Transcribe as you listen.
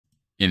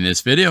In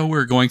this video,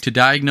 we're going to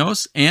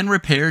diagnose and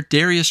repair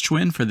Darius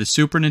Twin for the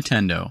Super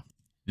Nintendo.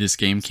 This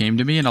game came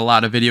to me in a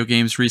lot of video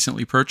games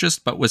recently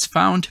purchased, but was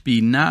found to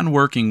be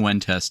non-working when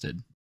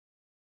tested.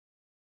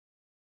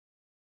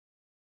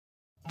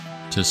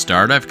 To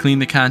start, I've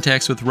cleaned the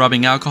contacts with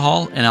rubbing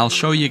alcohol, and I'll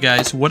show you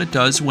guys what it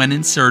does when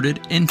inserted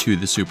into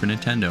the Super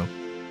Nintendo.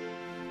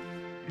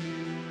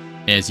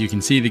 As you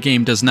can see, the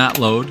game does not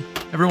load.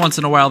 Every once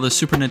in a while, the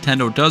Super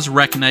Nintendo does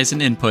recognize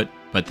an input,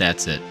 but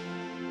that's it.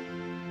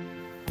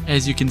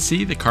 As you can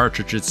see, the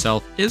cartridge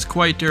itself is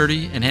quite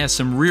dirty and has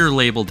some rear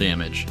label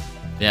damage.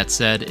 That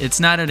said, it's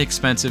not an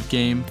expensive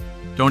game.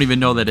 Don't even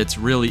know that it's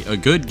really a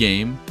good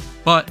game,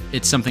 but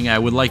it's something I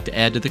would like to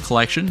add to the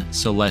collection,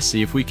 so let's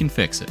see if we can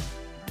fix it.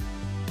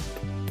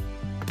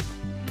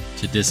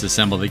 To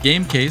disassemble the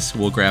game case,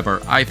 we'll grab our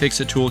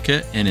iFixit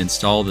toolkit and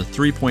install the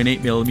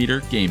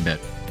 3.8mm game bit.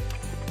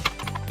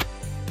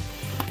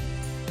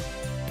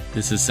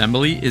 This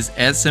assembly is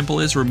as simple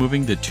as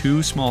removing the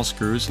two small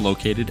screws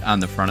located on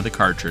the front of the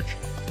cartridge.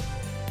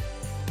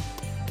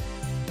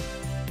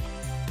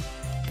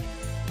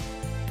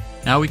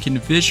 Now we can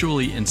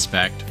visually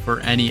inspect for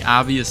any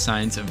obvious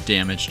signs of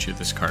damage to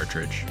this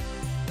cartridge.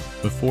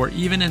 Before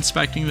even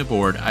inspecting the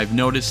board, I've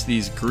noticed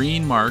these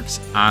green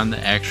marks on the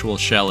actual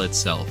shell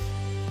itself.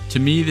 To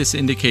me, this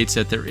indicates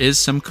that there is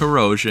some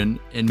corrosion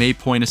and may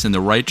point us in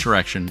the right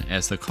direction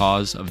as the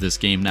cause of this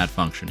game not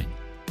functioning.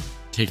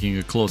 Taking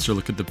a closer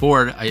look at the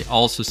board, I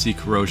also see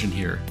corrosion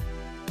here.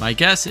 My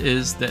guess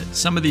is that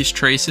some of these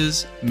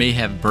traces may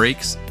have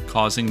breaks,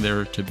 causing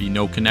there to be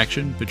no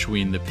connection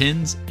between the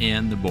pins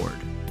and the board.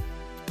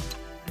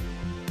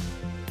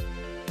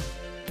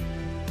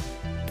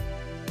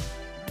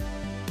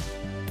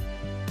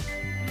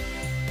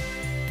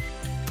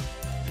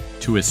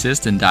 To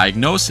assist in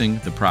diagnosing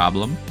the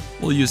problem,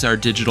 we'll use our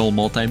digital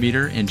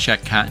multimeter and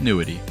check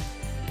continuity.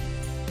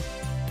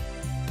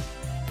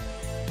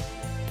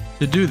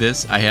 To do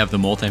this, I have the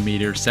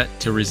multimeter set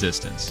to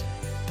resistance.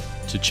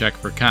 To check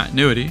for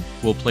continuity,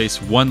 we'll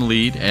place one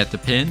lead at the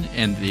pin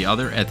and the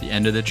other at the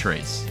end of the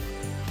trace.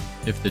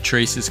 If the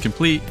trace is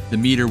complete, the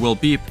meter will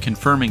beep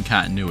confirming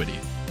continuity.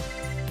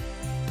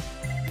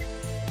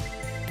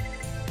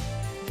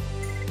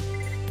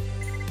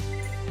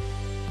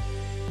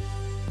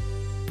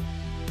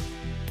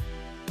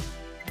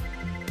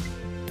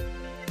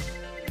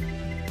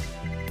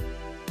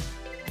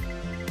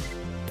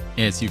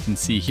 As you can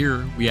see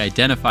here, we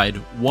identified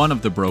one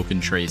of the broken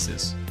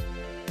traces.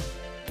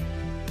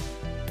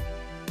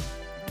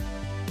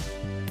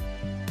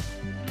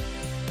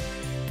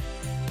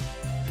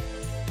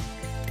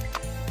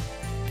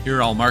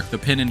 Here I'll mark the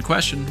pin in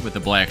question with a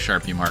black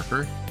Sharpie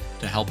marker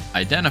to help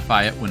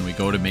identify it when we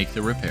go to make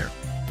the repair.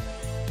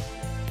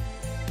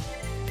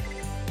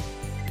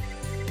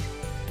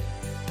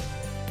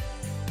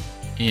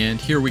 And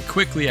here we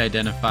quickly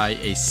identify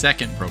a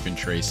second broken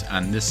trace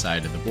on this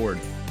side of the board.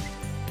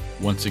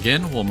 Once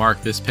again, we'll mark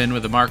this pin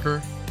with a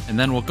marker, and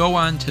then we'll go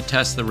on to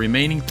test the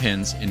remaining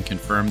pins and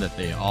confirm that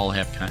they all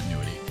have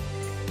continuity.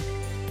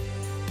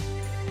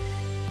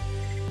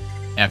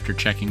 After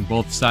checking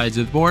both sides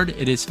of the board,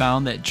 it is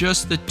found that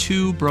just the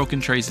two broken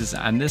traces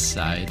on this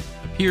side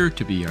appear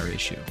to be our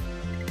issue.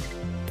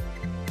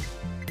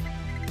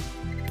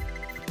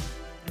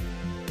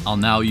 I'll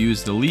now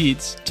use the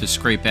leads to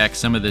scrape back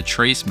some of the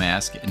trace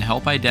mask and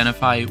help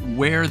identify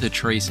where the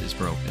trace is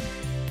broken.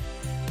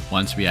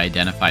 Once we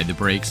identify the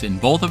breaks in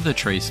both of the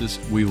traces,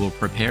 we will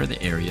prepare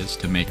the areas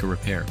to make a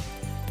repair.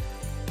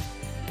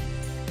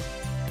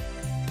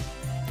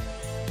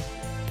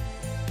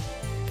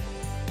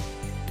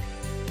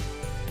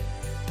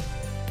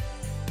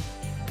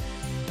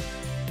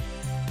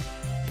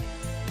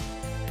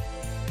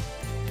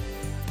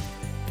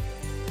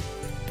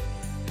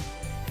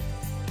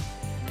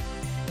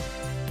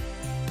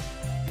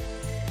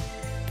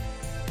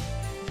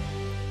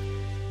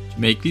 To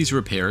make these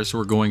repairs,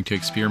 we're going to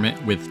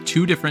experiment with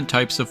two different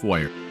types of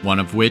wire, one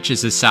of which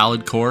is a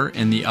solid core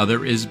and the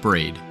other is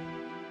braid.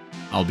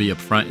 I'll be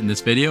upfront in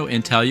this video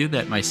and tell you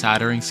that my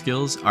soldering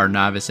skills are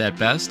novice at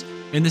best,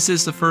 and this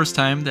is the first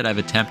time that I've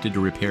attempted to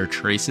repair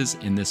traces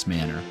in this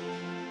manner.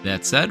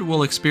 That said,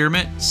 we'll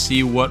experiment,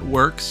 see what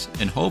works,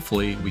 and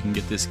hopefully we can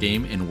get this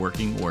game in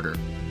working order.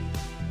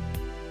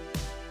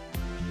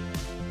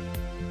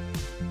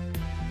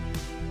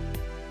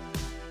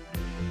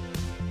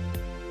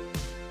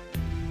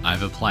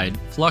 I've applied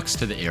flux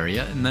to the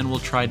area, and then we'll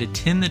try to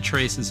tin the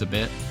traces a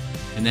bit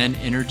and then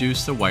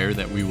introduce the wire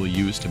that we will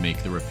use to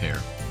make the repair.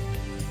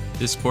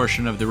 This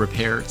portion of the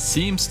repair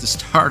seems to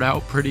start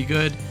out pretty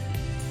good.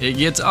 It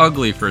gets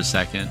ugly for a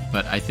second,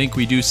 but I think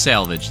we do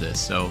salvage this,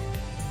 so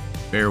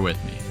bear with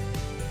me.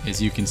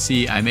 As you can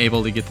see, I'm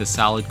able to get the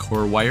solid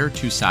core wire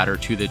to solder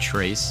to the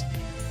trace.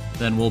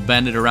 Then we'll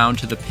bend it around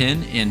to the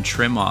pin and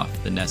trim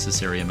off the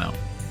necessary amount.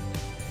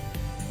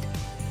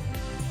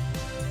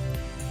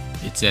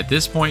 It's at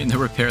this point in the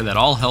repair that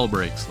all hell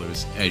breaks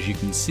loose. As you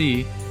can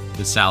see,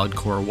 the solid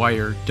core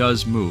wire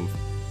does move.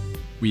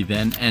 We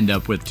then end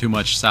up with too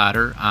much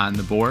solder on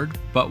the board,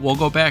 but we'll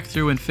go back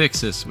through and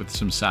fix this with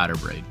some solder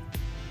braid.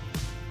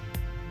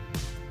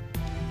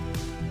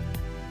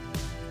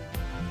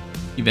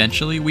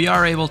 Eventually, we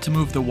are able to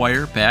move the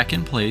wire back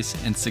in place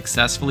and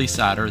successfully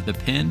solder the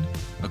pin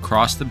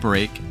across the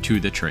brake to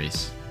the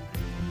trace.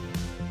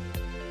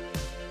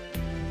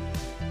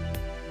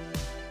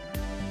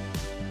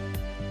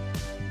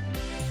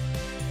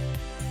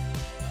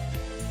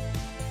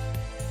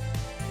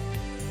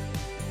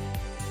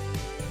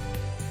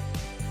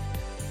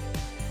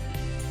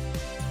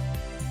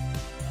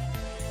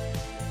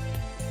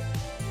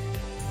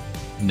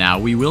 Now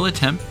we will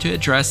attempt to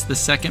address the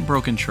second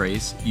broken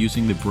trace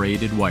using the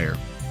braided wire.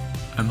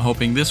 I'm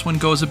hoping this one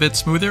goes a bit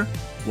smoother.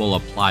 We'll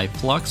apply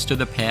flux to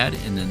the pad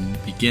and then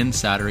begin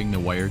soldering the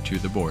wire to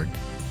the board.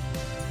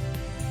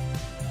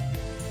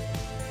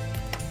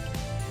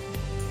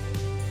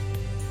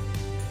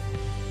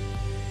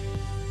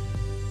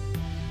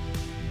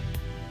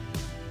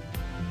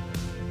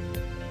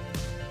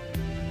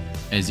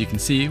 As you can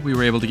see, we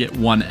were able to get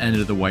one end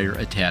of the wire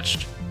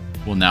attached.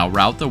 We'll now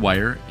route the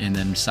wire and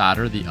then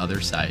solder the other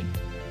side.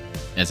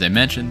 As I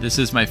mentioned, this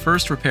is my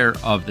first repair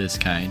of this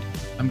kind.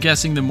 I'm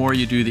guessing the more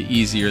you do, the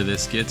easier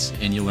this gets,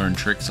 and you learn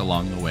tricks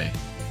along the way.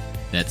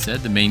 That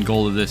said, the main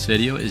goal of this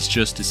video is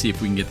just to see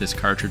if we can get this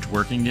cartridge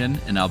working again,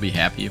 and I'll be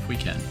happy if we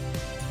can.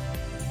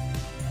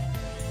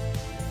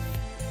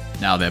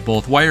 Now that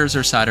both wires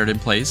are soldered in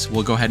place,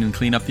 we'll go ahead and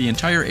clean up the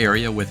entire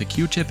area with a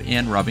Q-tip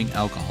and rubbing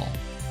alcohol.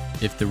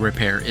 If the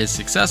repair is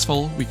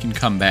successful, we can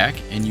come back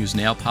and use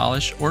nail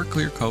polish or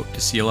clear coat to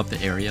seal up the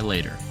area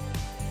later.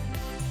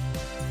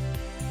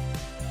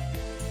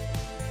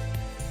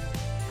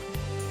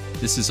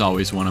 This is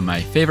always one of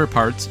my favorite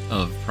parts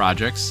of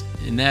projects,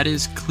 and that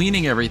is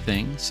cleaning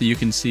everything so you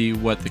can see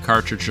what the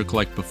cartridge looked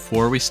like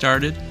before we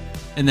started,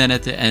 and then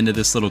at the end of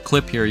this little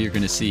clip here, you're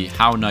going to see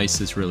how nice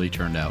this really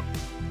turned out.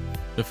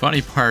 The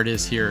funny part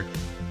is here,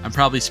 I'm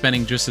probably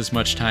spending just as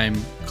much time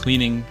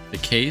cleaning the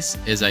case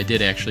as I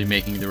did actually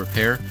making the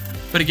repair,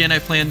 but again, I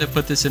plan to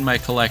put this in my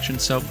collection,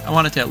 so I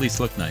want it to at least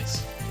look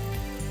nice.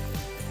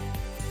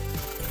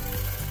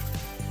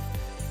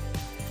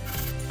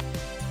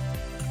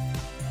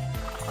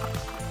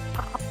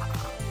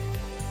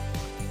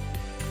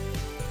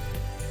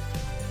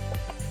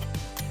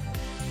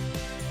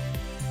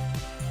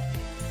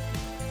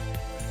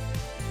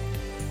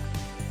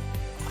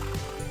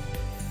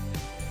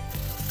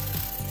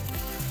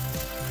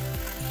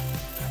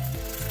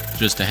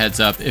 Just a heads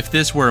up, if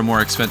this were a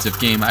more expensive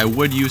game, I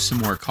would use some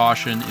more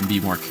caution and be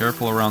more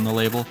careful around the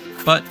label,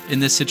 but in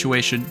this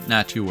situation,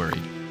 not too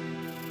worried.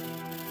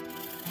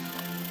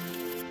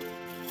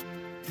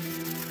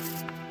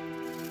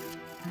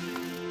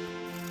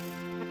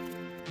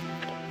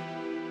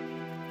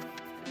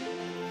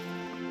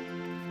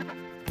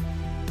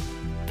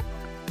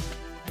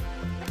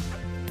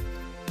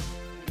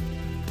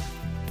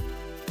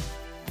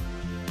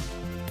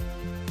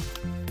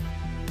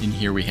 And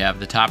here we have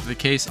the top of the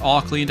case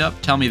all cleaned up.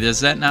 Tell me,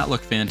 does that not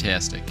look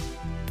fantastic?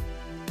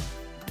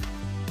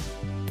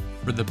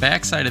 For the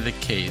back side of the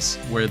case,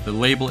 where the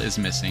label is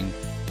missing,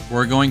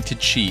 we're going to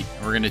cheat.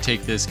 We're going to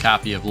take this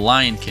copy of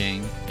Lion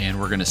King and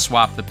we're going to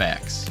swap the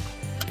backs.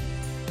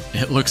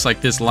 It looks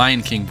like this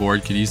Lion King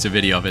board could use a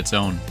video of its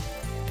own.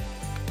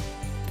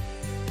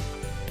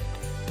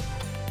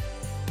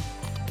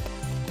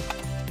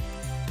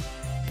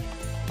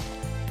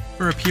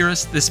 For a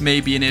purist, this may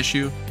be an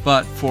issue,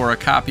 but for a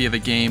copy of a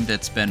game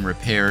that's been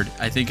repaired,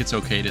 I think it's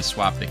okay to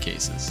swap the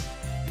cases.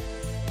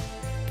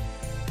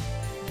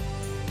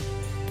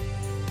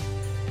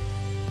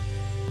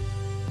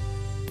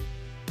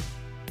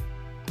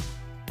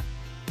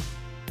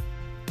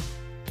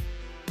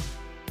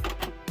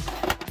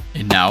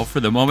 And now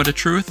for the moment of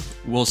truth,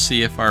 we'll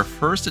see if our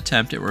first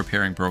attempt at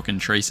repairing broken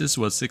traces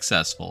was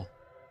successful.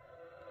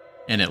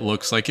 And it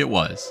looks like it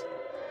was.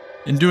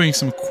 In doing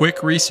some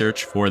quick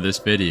research for this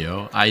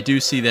video, I do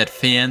see that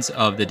fans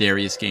of the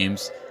Darius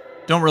games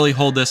don't really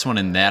hold this one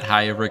in that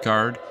high of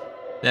regard.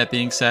 That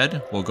being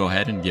said, we'll go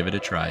ahead and give it a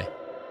try.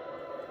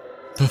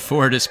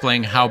 Before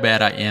displaying how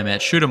bad I am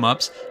at shoot 'em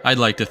ups, I'd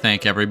like to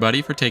thank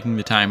everybody for taking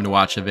the time to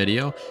watch the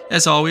video.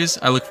 As always,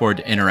 I look forward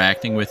to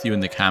interacting with you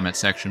in the comment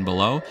section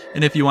below,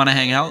 and if you want to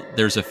hang out,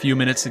 there's a few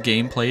minutes of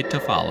gameplay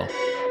to follow.